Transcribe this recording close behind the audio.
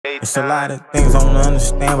It's a lot of things I don't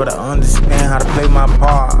understand, but I understand how to play my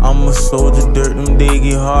part. I'm a soldier, dirt, them day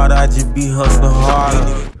get hard, I just be hustling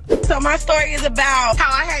hard. So my story is about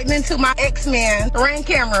how I hacked into my ex-man Ring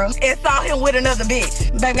camera and saw him with another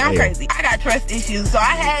bitch. Baby, I'm crazy. I got trust issues, so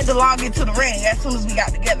I had to log into the Ring as soon as we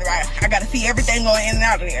got together. I got to see everything going in and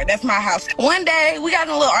out of there. That's my house. One day, we got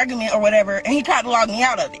in a little argument or whatever, and he tried to log me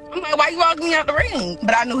out of it. I'm like, why you logging me out the Ring?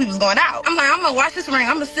 But I knew he was going out. I'm like, I'm gonna watch this Ring.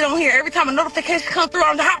 I'm gonna sit on here every time a notification come through,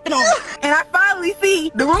 I'm hopping on it. And I finally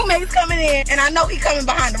see the roommates coming in, and I know he coming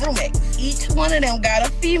behind the roommates. Each one of them got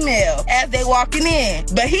a female as they walking in,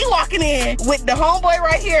 but he walking in with the homeboy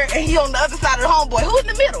right here, and he on the other side of the homeboy. Who in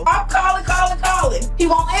the middle? I'm calling. He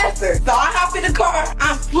won't answer. So I hop in the car.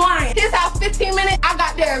 I'm flying. His house 15 minutes. I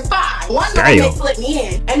got there in 5. One roommate let me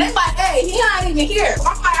in, and they like, hey, he not even here.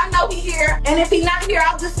 I'm like, I know he here, and if he not here,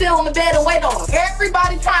 I'll just sit on the bed and wait on him.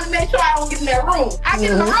 Everybody trying to make sure I don't get in that room. I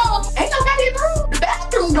get in the room. Ain't nobody in the room. The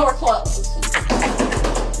bathroom door closed.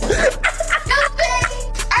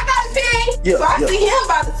 Yeah, so I see him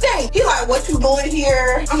by the sink. He like, what you doing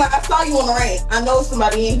here? I'm like, I saw you on the Ring. I know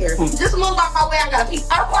somebody in here. Just move out my way, I gotta pee.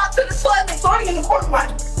 I walk to the toilet, sorry in the corner like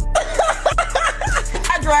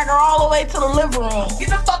I drag her all the way to the living room. Get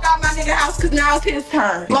the fuck out of my nigga house, cause now it's his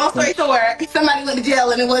turn. Long story short, somebody went to jail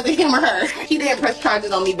and it wasn't him or her. He didn't press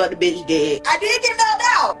charges on me, but the bitch did. I did get bailed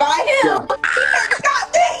out by him. Yeah.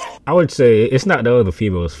 I would say it's not the other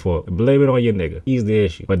female's fault. Blame it on your nigga. He's the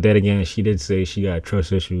issue. But then again, she did say she got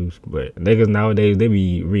trust issues. But niggas nowadays, they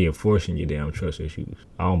be reinforcing your damn trust issues.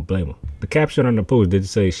 I don't blame them. The caption on the post did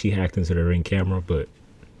say she hacked into the Ring camera, but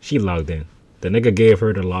she logged in. The nigga gave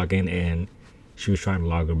her the login and she was trying to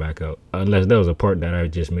log her back out. Unless that was a part that I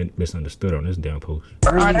just misunderstood on this damn post.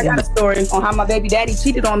 Alright, I got a story on how my baby daddy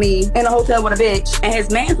cheated on me in a hotel with a bitch, and his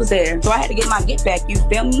man was there. So I had to get my get back, you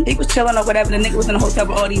feel me? He was chilling or whatever, the nigga was in the hotel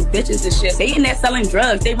with all these bitches and shit. They in there selling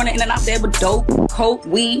drugs. They running in and out there with dope, coke,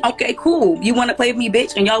 weed. Okay, cool. You wanna play with me,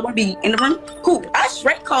 bitch, and y'all wanna be in the room? Cool. I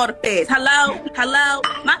straight called the feds. Hello?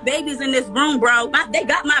 My baby's in this room, bro. They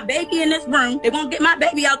got my baby in this room. They won't get my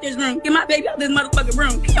baby out this room. Get my baby out this motherfucking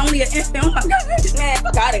room. He only an infant. Oh my God. Man,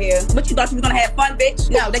 fuck out of here. But you thought you was gonna have fun, bitch?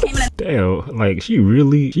 No, they came in. Damn, like she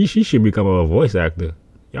really, she should become a voice actor.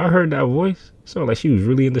 Y'all heard that voice? Sounded like she was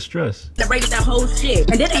really in distress. They raided that whole shit,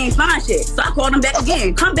 and then they ain't find shit. So I called them back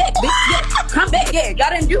again. Come back, bitch. Yeah, come back. Yeah, y'all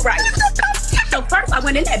didn't do right. So first I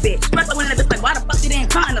went in that bitch. Like, why the fuck you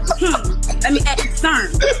didn't find them? Let me act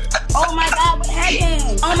concerned. Oh my God, what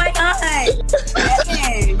happened? Oh my God. What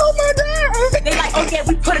happened? Oh my God. They like, okay,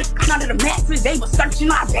 we put it under the mattress. They was searching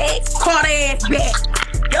our bags. Call their ass back.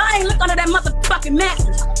 Y'all ain't look under that motherfucking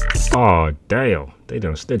mattress. Oh, damn. They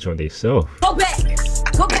done stitch on themselves. Go back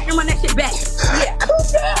and run that shit back. Yeah.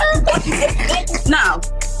 No.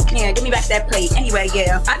 Yeah, give me back that plate. Anyway,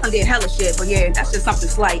 yeah, I done did hella shit, but yeah, that's just something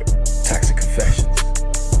slight. Toxic confessions.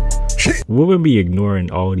 Women be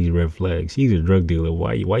ignoring all these red flags. He's a drug dealer.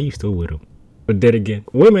 Why you still with him? But then again,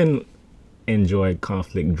 women enjoy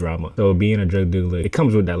conflict drama. So being a drug dealer, it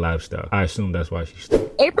comes with that lifestyle. I assume that's why she's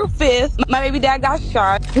still. April 5th, my baby dad got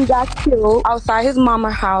shot. He got killed outside his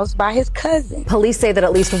mama's house by his cousin. Police say that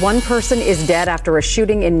at least one person is dead after a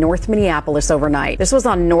shooting in North Minneapolis overnight. This was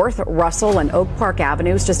on North Russell and Oak Park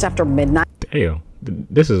Avenues just after midnight. Damn,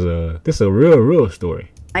 this is a real story.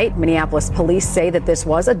 Minneapolis police say that this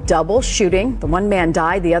was a double shooting. The one man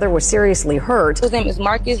died, the other was seriously hurt. His name is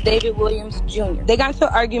Marcus David Williams Jr. They got into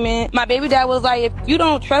an argument. My baby dad was like, if you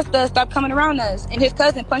don't trust us, stop coming around us. And his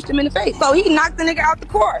cousin punched him in the face. So he knocked the nigga out the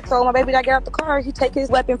car. So my baby dad got out the car, he take his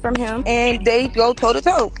weapon from him, and they go toe to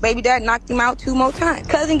toe. Baby dad knocked him out 2 more times.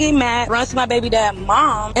 Cousin get mad, runs to my baby dad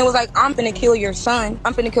mom, and was like, I'm finna kill your son,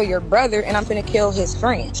 I'm finna kill your brother, and I'm finna kill his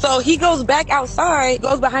friend. So he goes back outside,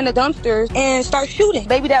 goes behind the dumpsters, and starts shooting.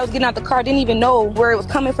 Baby dad was getting out the car, didn't even know where it was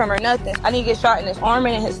coming from or nothing. I didn't get shot in his arm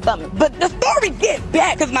and in his stomach. But the story gets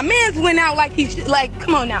back, because my man's went out like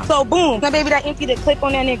come on now. So boom, my baby dad emptied a clip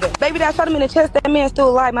on that nigga. Baby dad shot him in the chest, that man's still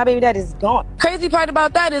alive, my baby dad is gone. Crazy part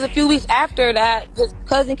about that is a few weeks after that, his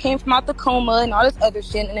cousin came from out the coma and all this other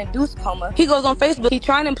shit, an induced coma. He goes on Facebook, he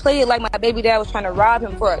trying to play it like my baby dad was trying to rob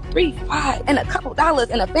him for a $3, $5, and a couple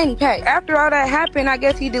dollars in a fanny pack. After all that happened, I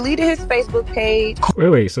guess he deleted his Facebook page.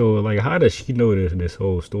 Wait, so like how does she know this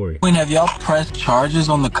whole story? When have y'all pressed charges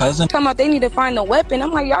on the cousin? Talking about they need to find the weapon.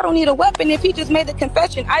 I'm like, y'all don't need a weapon if he just made the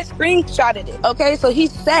confession. I screenshotted it. Okay, so he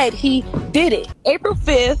said he did it. April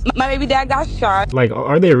 5th, my baby dad got shot. Like,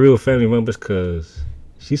 are they real family members? Cause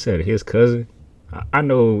she said his cousin. I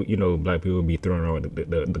know, you know, black people be throwing around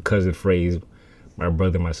the cousin phrase, my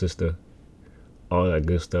brother, my sister. all that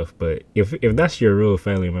good stuff. But if that's your real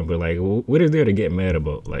family member, like, what is there to get mad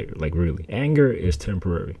about? Like really, anger is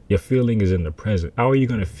temporary. Your feeling is in the present. How are you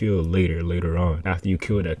gonna feel later on after you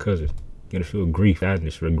kill that cousin? You're gonna feel grief,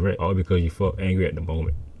 sadness, regret, all because you felt angry at the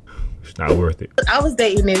moment. It's not worth it. I was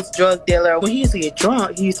dating this drug dealer. When he used to get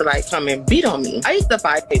drunk, he used to like come and beat on me. I used to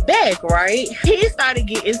fight it back, right? He started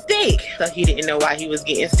getting sick, so he didn't know why he was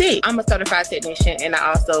getting sick. I'm a certified technician, and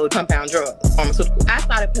I also compound drugs, pharmaceuticals. I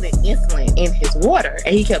started putting insulin in his water,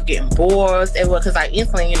 and he kept getting boils. It was because like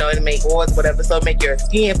insulin, you know, it make boils, whatever, so it make your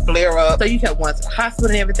skin flare up. So you kept going to the hospital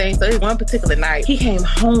and everything. So one particular night, he came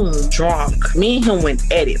home drunk. Me and him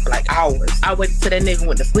went at it for like hours. I waited till that nigga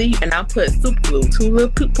went to sleep, and I put super glue, 2 little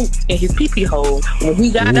poop in his pee-pee hole. When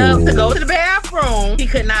he got up to go to the bathroom, he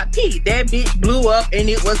could not pee. That bitch blew up and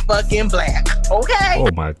it was fucking black. Okay? Oh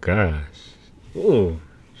my gosh. Oh,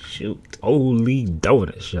 shoot. Holy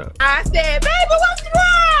donut shop. I said, baby, what's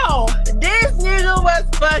wrong? This nigga was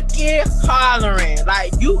fucking hollering.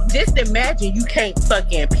 Like, you just imagine you can't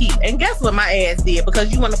fucking pee. And guess what my ass did?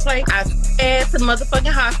 Because you want to play, I ass to the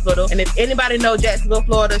motherfucking hospital. And if anybody know Jacksonville,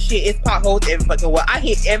 Florida, shit, it's potholes every fucking well. I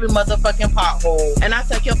hit every motherfucking pothole. And I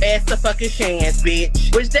took your ass to fucking Shands,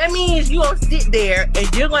 bitch. Which that means you gonna sit there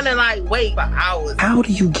and you're gonna like wait for hours. How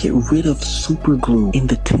do you get rid of super glue in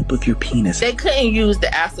the tip of your penis? They couldn't use the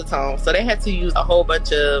acetone, so they had to use a whole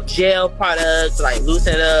bunch of gel products to like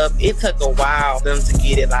loosen it up. It took a while for them to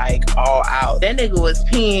get it like all out. That nigga was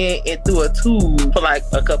peeing it through a tube for like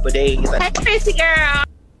a couple days. Like, hey, Chrissy girl.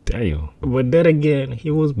 Damn. But then again,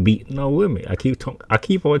 he was beating on women. I keep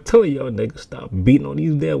on telling y'all niggas stop beating on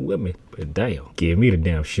these damn women. But damn, give me the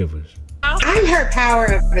damn shivers. I'm her power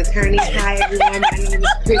of attorney. Hi everyone, my name is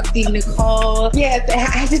Christy Nicole. Yes,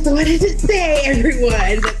 I just wanted to say everyone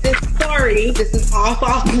that this is all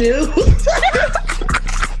false news.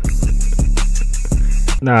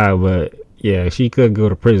 Nah, but yeah, she could go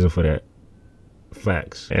to prison for that.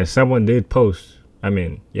 Facts. And someone did post,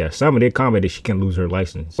 someone did comment that she can lose her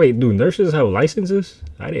license. Wait, do nurses have licenses?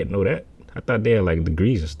 I didn't know that. I thought they had like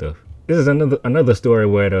degrees and stuff. This is another story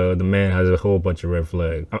where the man has a whole bunch of red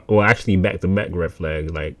flags. Well, actually back-to-back red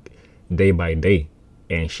flags, like day by day.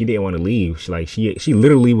 And she didn't want to leave. She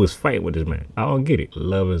literally was fighting with this man. I don't get it.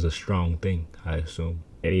 Love is a strong thing, I assume.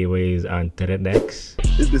 Anyways, on to the next.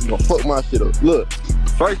 This bitch gonna fuck my shit up. Look,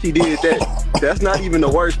 first he did that. That's not even the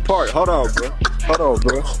worst part. Hold on,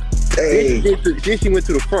 bro. Hey. Then she went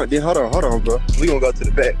to the front. Then hold on, bro. We gonna go to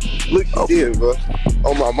the back. Look, she did, bro.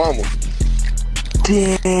 On my mama.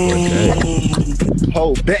 Dang.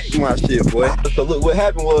 Hold back my shit, boy. So look, what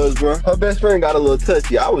happened was, bro, her best friend got a little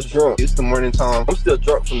touchy. I was drunk. It's the morning time. I'm still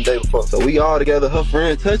drunk from the day before. So we all together. Her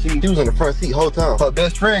friend touching me. She was in the front seat the whole time. Her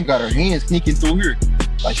best friend got her hand sneaking through here.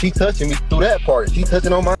 Like, she touching me through that part. She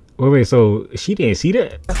touching on my... Wait, so she didn't see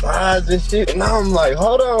that? Eyes and shit. And now I'm like,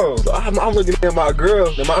 hold on. So I'm looking at my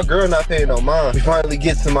girl, and my girl not paying no mind. We finally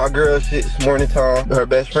get to my girl shit this morning time. Her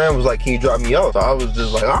best friend was like, can you drop me off? So I was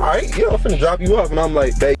just like, all right, yeah, I'm finna drop you off. And I'm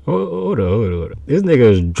like, babe. Hold on. This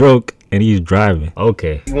nigga is drunk and he's driving.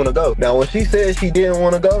 Okay. You wanna go? Now when she said she didn't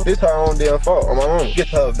wanna go, it's her own damn fault. On my own. Get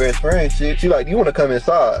to her best friend shit. She like, you wanna come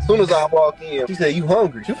inside? As soon as I walk in, she said, you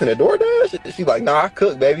hungry? You finna DoorDash? She like, nah, I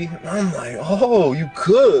cook, baby. And I'm like, oh, you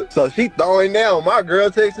cook? So she throwing down. My girl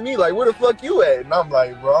texting me like, where the fuck you at? And I'm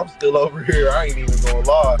like, bro, I'm still over here. I ain't even gonna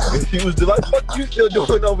lie. And she was just like, what you still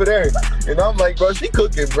doing over there? And I'm like, bro, she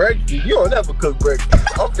cooking breakfast. You don't ever cook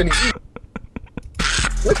breakfast. I'm finna eat.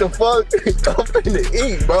 What the fuck? I'm finna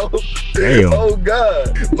eat, bro. Damn. Oh,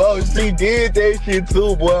 God. Bro, she did that shit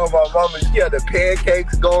too, boy, on my mama. She had the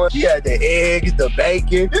pancakes going. She had the eggs, the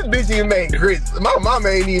bacon. This bitch even made grits. My mama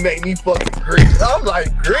ain't even make me fucking grits. I'm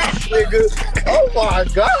like, grits, nigga? Oh, my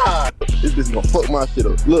God. This bitch gonna fuck my shit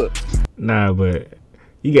up. Look. Nah, but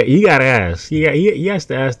you gotta ask. He has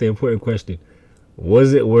to ask the important question.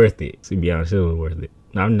 Was it worth it? To be honest, it was worth it.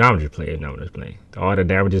 No, I'm just playing. All the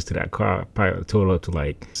damages to that car probably total up to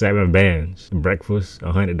like 7 bands. Breakfast,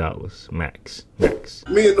 $100 max.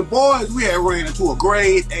 Me and the boys, we had ran into a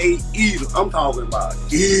grade A eater. I'm talking about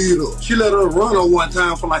eater. She let her run her one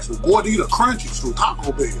time for like some gordita crunchies from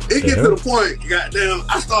Taco Bell. It get to the point, goddamn,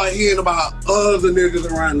 I started hearing about other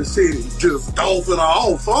niggas around the city just doffing her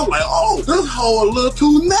off. So I'm like, oh, this hoe a little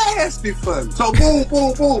too nasty for me. So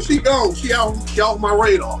boom, she gone. She off my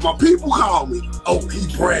radar. My people call me. Oh, he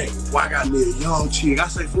bragging. Well, I got me a young tall chick. I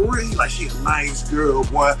say, for real? He like, she a nice girl,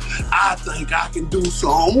 boy. I think I can do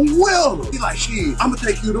something with her. He like, shit, I'm gonna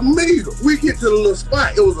take you to meet her. We get to the little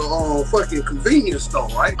spot. It was a fucking convenience store,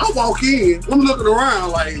 right? I walk in, I'm looking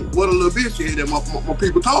around like, what a little bitch is that my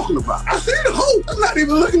people talking about. I see the hoe. I'm not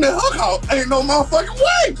even looking at her call. Ain't no motherfucking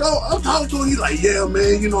way. So I'm talking to him. He's like, yeah,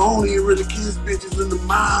 man, you know, I don't even really kiss bitches in the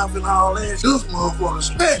mouth and all that. This motherfucker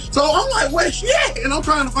special. So I'm like, where she at? And I'm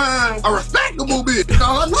trying to find a respectable bitch. So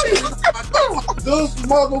I know you. This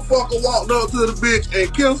motherfucker walked up to the bitch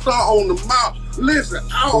and kissed her on the mouth. Listen,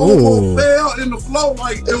 I almost fell in the floor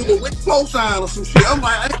like it was a wet flow sign or some shit. I'm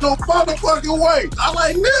like, ain't no motherfucking way. I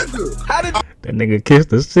like, nigga. How did that nigga kiss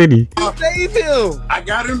the city? Save him. I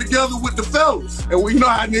got him together with the fellas. And we know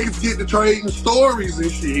how niggas get to trading stories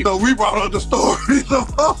and shit. So we brought up the stories.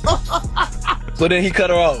 So then he cut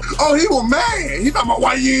her off. Oh, he was mad. He talking about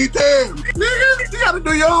why you ain't tell me. Nigga, you gotta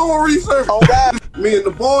do your own research. Oh, God. Me and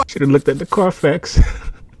the boy. Should have looked at the Carfax.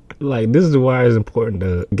 Like, this is why it's important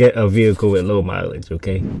to get a vehicle with low mileage,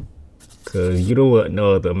 okay? Cause you don't want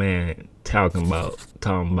no other man talking about,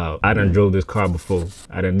 I done drove this car before.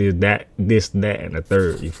 I done did that, this, that, and the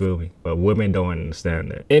third, you feel me? But women don't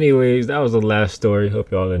understand that. Anyways, that was the last story.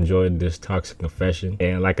 Hope y'all enjoyed this toxic confession.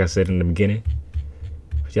 And like I said in the beginning,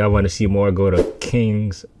 if y'all want to see more, go to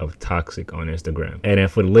Kings of Toxic on Instagram. And then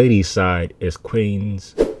for the ladies side, it's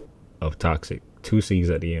Queens of Toxic. 2 C's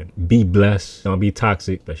at the end. Be blessed. Don't be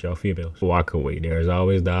toxic, especially y'all females. Walk away. There's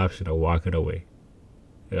always the option of walking away.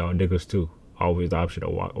 Y'all niggas too. Always the option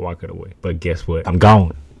of walking away. But guess what? I'm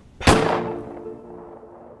gone.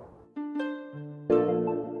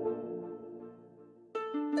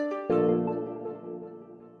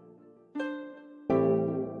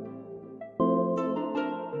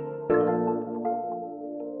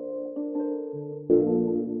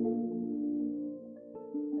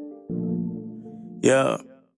 Yeah.